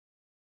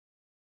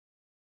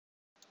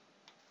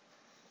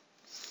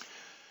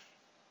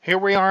Here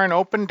we are in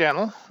Open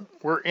Dental.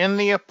 We're in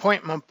the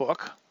appointment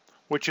book,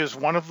 which is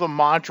one of the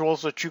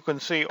modules that you can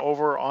see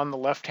over on the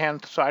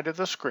left-hand side of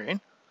the screen.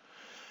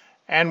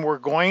 And we're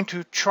going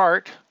to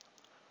chart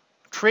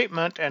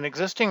treatment and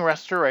existing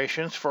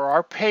restorations for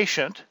our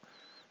patient,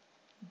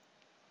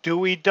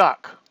 Dewey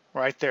Duck.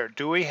 Right there,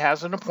 Dewey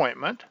has an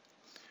appointment.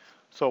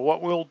 So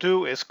what we'll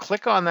do is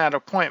click on that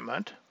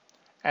appointment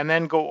and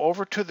then go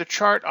over to the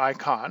chart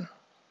icon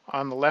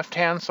on the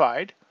left-hand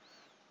side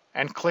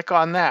and click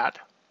on that.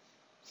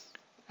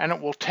 And it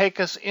will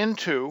take us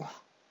into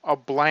a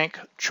blank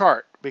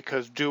chart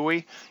because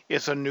Dewey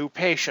is a new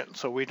patient,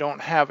 so we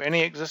don't have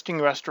any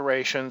existing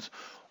restorations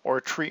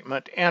or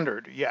treatment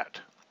entered yet.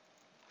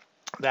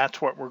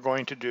 That's what we're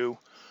going to do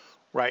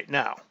right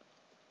now.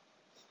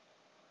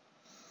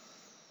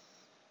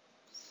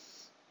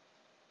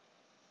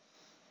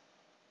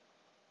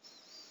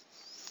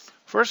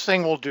 First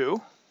thing we'll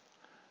do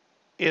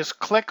is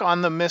click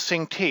on the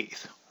missing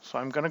teeth. So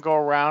I'm going to go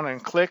around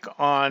and click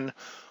on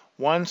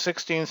 1,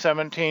 16,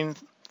 17,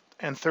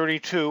 and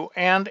 32,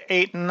 and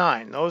 8 and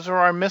 9. Those are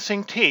our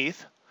missing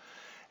teeth.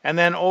 And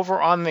then over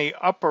on the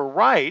upper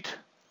right,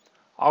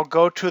 I'll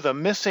go to the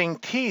Missing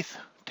Teeth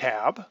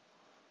tab,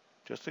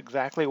 just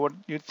exactly what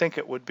you'd think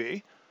it would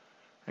be,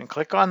 and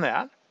click on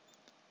that,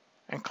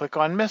 and click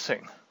on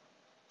Missing.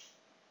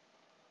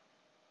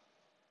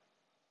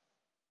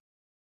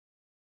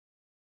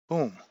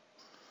 Boom.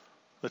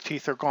 The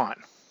teeth are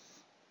gone.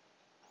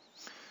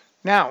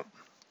 Now,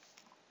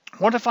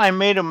 what if I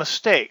made a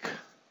mistake?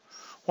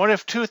 What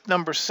if tooth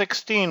number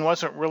 16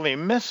 wasn't really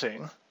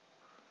missing,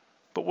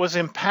 but was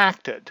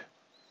impacted?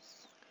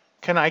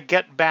 Can I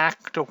get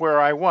back to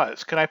where I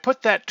was? Can I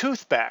put that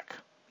tooth back?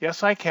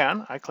 Yes, I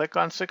can. I click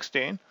on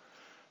 16.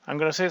 I'm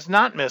going to say it's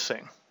not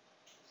missing,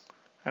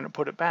 and it'll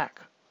put it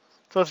back.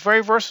 So it's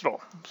very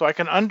versatile. So I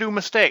can undo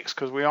mistakes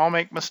because we all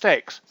make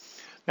mistakes.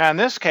 Now in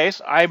this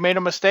case, I made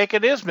a mistake.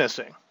 It is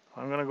missing.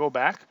 I'm going to go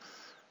back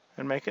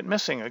and make it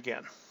missing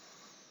again.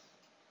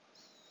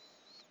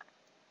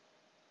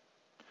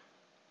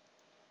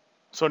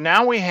 So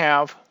now we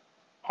have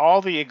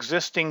all the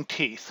existing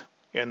teeth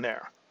in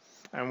there,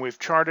 and we've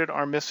charted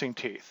our missing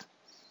teeth.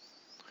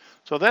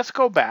 So let's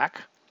go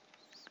back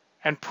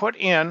and put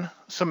in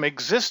some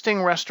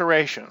existing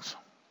restorations.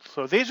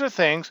 So these are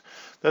things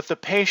that the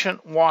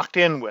patient walked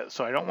in with.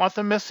 So I don't want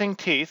the missing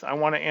teeth. I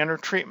want to enter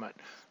treatment.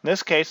 In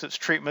this case, it's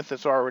treatment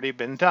that's already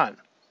been done.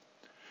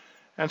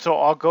 And so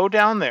I'll go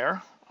down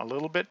there a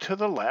little bit to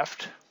the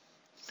left.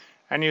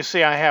 And you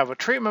see I have a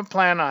treatment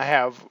plan I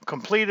have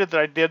completed that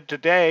I did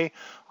today.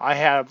 I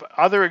have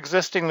other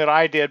existing that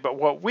I did, but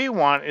what we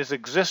want is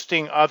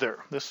existing other.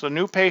 This is a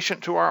new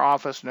patient to our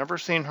office, never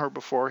seen her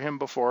before, him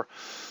before.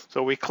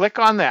 So we click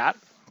on that.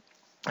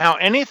 Now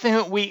anything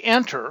that we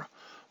enter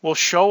will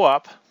show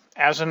up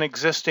as an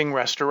existing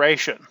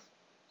restoration.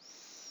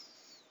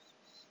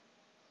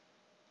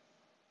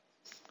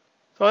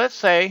 So let's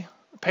say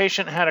the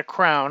patient had a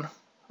crown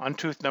on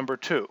tooth number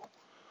 2.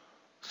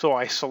 So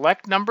I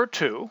select number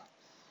 2.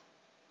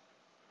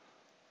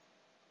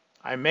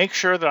 I make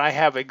sure that I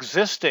have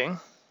existing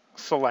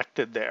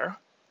selected there,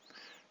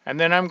 and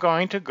then I'm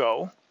going to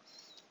go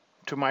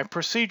to my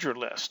procedure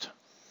list.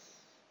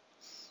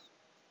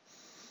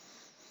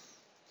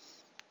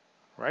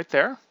 Right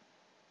there.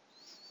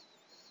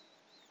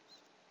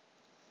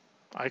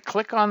 I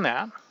click on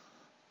that,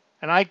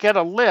 and I get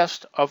a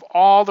list of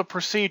all the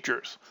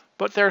procedures,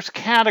 but there's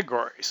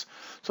categories.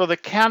 So the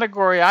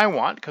category I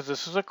want, because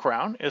this is a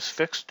crown, is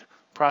fixed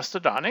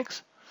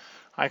prosthodontics.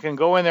 I can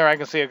go in there, I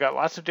can see I've got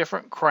lots of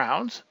different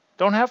crowns.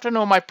 Don't have to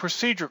know my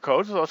procedure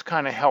code, so that's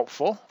kind of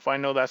helpful if I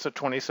know that's a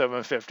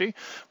 2750.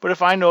 But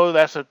if I know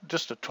that's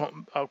just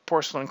a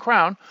porcelain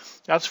crown,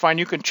 that's fine.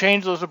 You can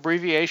change those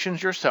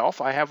abbreviations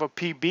yourself. I have a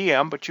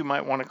PBM, but you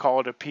might want to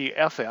call it a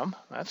PFM.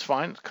 That's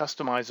fine, it's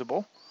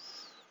customizable.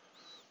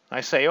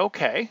 I say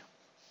OK.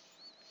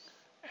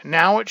 And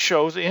now it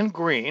shows in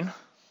green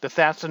that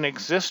that's an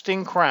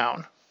existing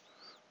crown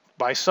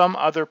by some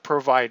other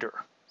provider.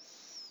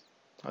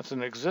 That's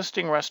an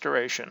existing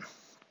restoration.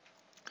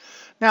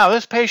 Now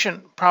this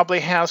patient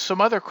probably has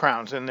some other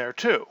crowns in there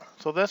too.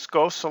 So let's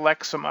go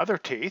select some other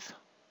teeth.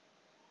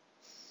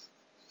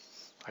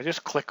 I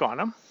just click on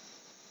them.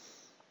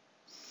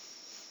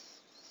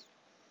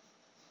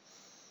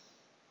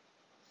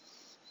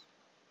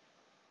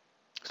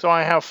 So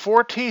I have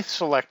 4 teeth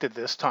selected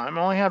this time.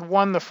 I only had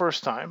 1 the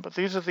first time, but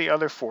these are the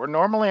other 4.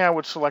 Normally I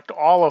would select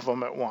all of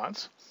them at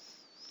once.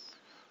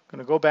 I'm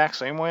going to go back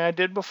same way I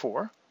did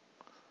before.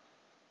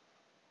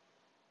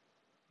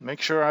 Make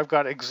sure I've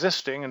got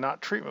existing and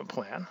not treatment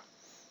plan.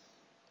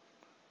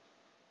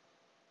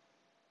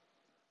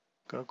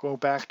 Going to go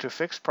back to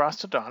fixed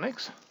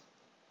prosthodontics.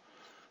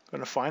 Going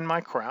to find my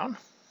crown.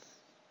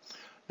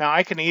 Now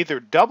I can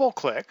either double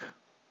click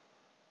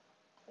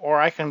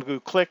or I can do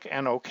click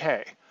and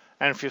OK.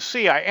 And if you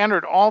see, I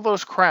entered all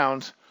those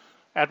crowns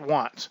at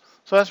once.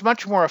 So that's a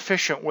much more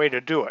efficient way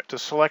to do it, to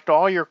select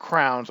all your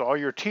crowns, all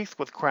your teeth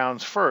with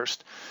crowns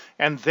first,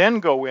 and then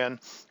go in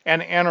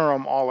and enter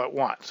them all at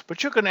once.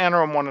 But you can enter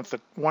them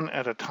one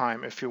at a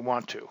time if you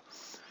want to.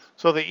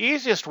 So the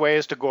easiest way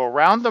is to go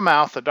around the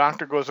mouth. The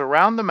doctor goes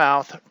around the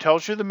mouth,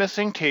 tells you the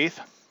missing teeth,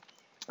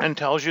 and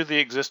tells you the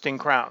existing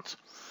crowns.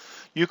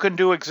 You can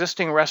do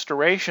existing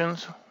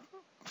restorations,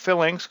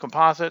 fillings,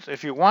 composites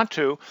if you want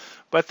to,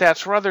 but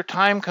that's rather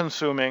time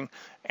consuming,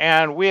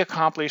 and we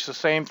accomplish the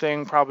same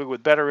thing probably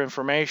with better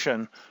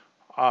information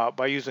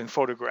by using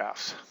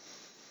photographs.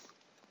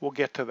 We'll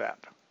get to that.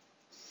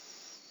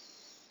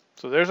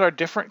 So there's our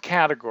different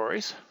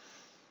categories.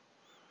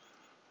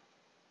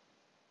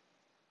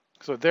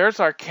 So there's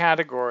our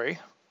category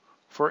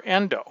for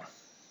endo.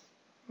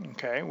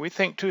 Okay, we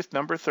think tooth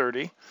number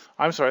 30.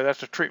 I'm sorry,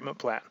 that's a treatment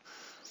plan.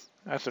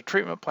 That's a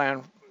treatment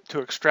plan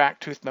to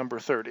extract tooth number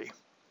 30.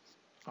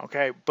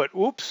 Okay, but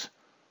oops,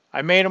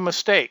 I made a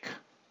mistake.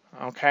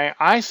 Okay,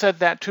 I said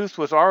that tooth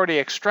was already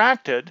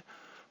extracted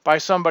by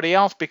somebody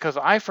else because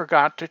I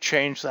forgot to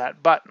change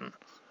that button.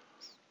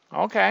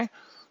 Okay,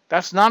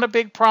 that's not a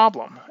big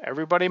problem.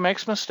 Everybody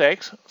makes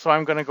mistakes, so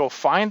I'm going to go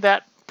find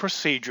that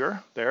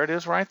procedure. There it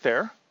is right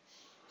there.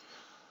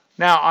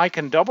 Now I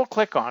can double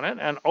click on it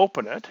and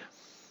open it.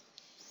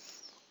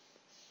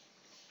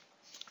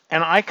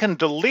 And I can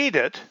delete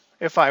it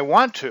if I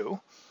want to,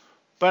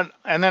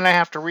 and then I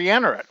have to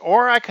re-enter it.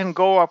 Or I can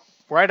go up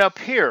right up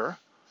here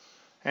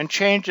and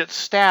change its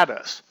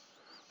status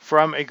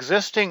from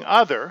existing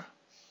other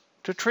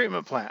to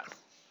treatment plan.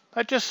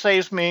 That just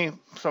saves me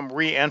some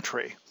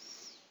re-entry.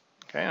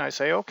 Okay, and I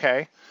say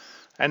okay.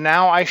 And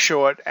now I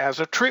show it as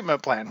a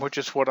treatment plan, which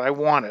is what I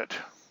wanted.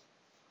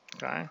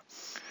 Okay.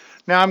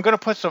 Now I'm going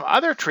to put some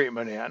other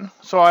treatment in,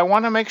 so I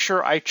want to make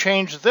sure I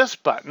change this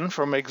button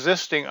from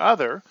existing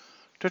other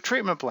to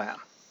treatment plan.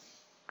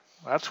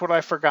 That's what I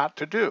forgot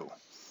to do.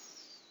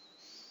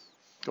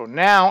 So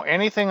now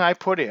anything I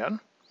put in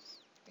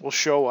will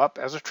show up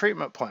as a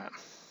treatment plan.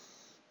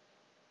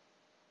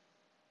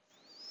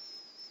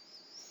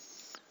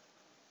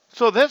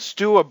 So let's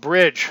do a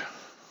bridge.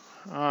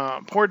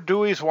 Poor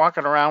Dewey's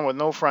walking around with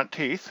no front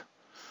teeth.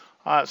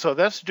 So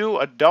let's do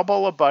a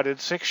double abutted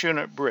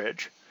 6-unit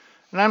bridge.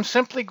 And I'm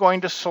simply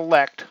going to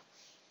select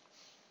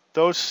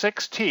those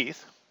 6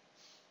 teeth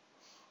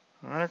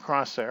right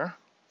across there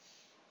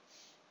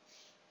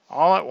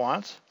all at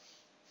once.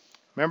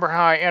 Remember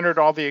how I entered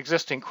all the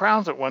existing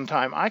crowns at one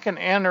time? I can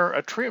enter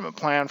a treatment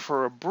plan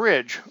for a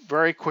bridge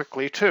very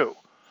quickly too.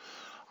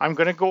 I'm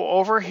going to go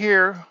over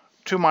here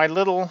to my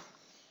little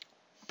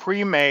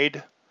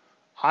pre-made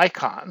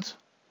icons.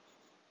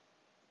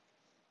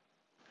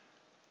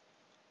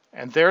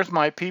 And there's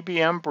my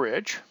PBM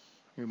bridge.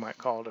 You might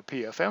call it a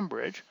PFM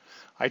bridge.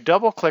 I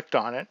double clicked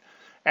on it,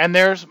 and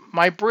there's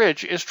my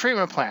bridge is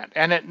treatment plan,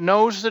 and it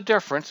knows the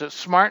difference. It's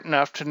smart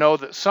enough to know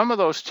that some of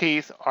those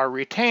teeth are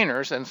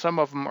retainers and some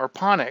of them are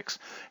ponics,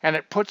 and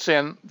it puts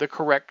in the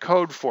correct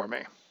code for me.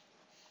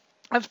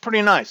 That's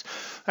pretty nice.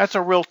 That's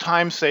a real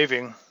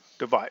time-saving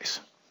device.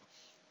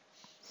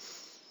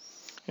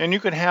 And you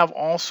can have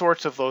all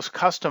sorts of those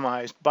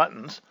customized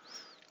buttons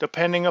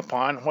depending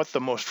upon what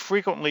the most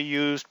frequently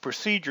used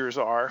procedures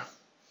are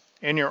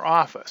in your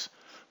office.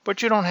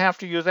 But you don't have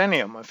to use any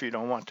of them if you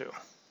don't want to.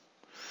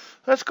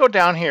 Let's go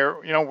down here.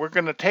 You know, we're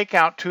going to take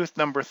out tooth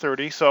number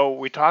 30. So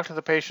we talked to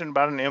the patient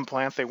about an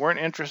implant. They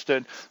weren't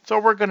interested. So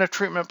we're going to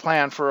treatment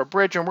plan for a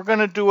bridge, and we're going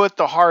to do it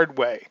the hard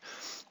way.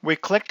 We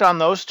clicked on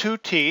those 2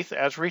 teeth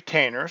as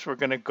retainers. We're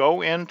going to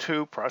go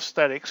into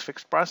prosthetics,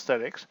 fixed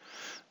prosthetics.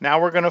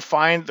 Now we're going to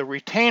find the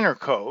retainer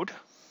code.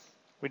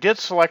 We did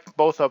select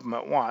both of them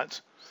at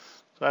once,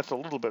 so that's a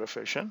little bit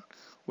efficient.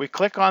 We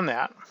click on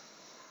that.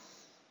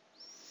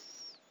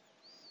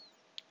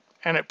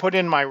 And it put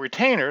in my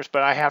retainers,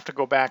 but I have to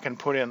go back and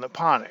put in the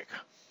ponic.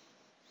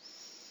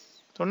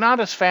 So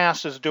not as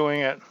fast as doing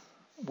it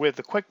with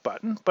the quick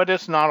button, but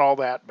it's not all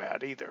that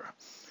bad either.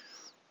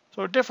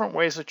 So different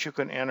ways that you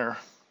can enter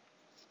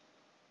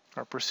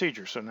our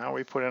procedure. So now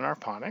we put in our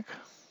ponic.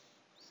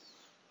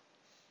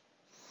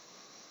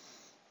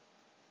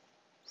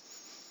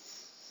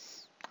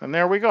 And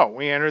there we go.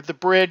 We entered the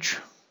bridge,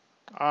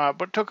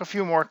 but took a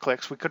few more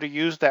clicks. We could have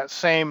used that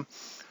same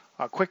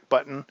quick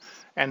button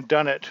and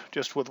done it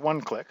just with 1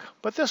 click,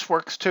 but this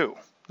works too,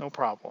 no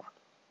problem.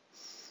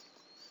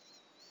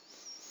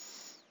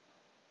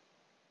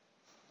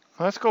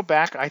 Let's go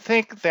back. I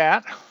think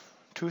that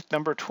tooth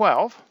number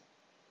 12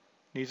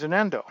 needs an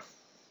endo.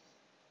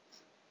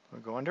 We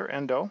go under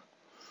endo.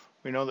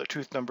 We know that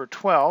tooth number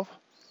 12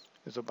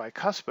 is a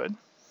bicuspid.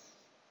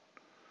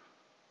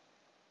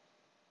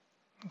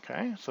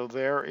 Okay, so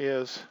there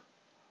is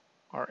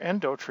our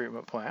endo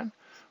treatment plan.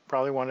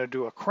 Probably want to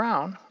do a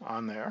crown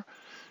on there.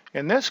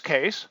 In this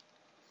case,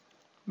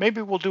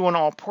 maybe we'll do an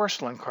all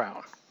porcelain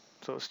crown.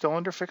 So it's still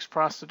under fixed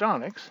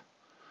prosthodontics,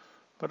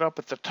 but up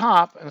at the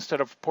top, instead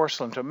of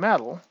porcelain to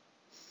metal,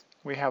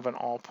 we have an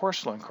all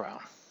porcelain crown.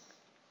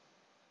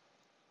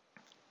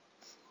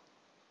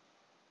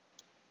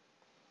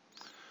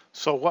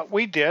 So what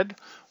we did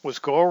was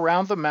go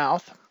around the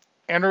mouth,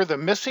 enter the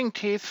missing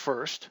teeth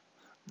first,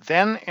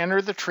 then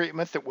enter the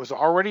treatment that was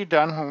already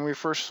done when we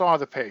first saw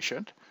the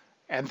patient,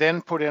 and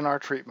then put in our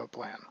treatment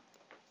plan.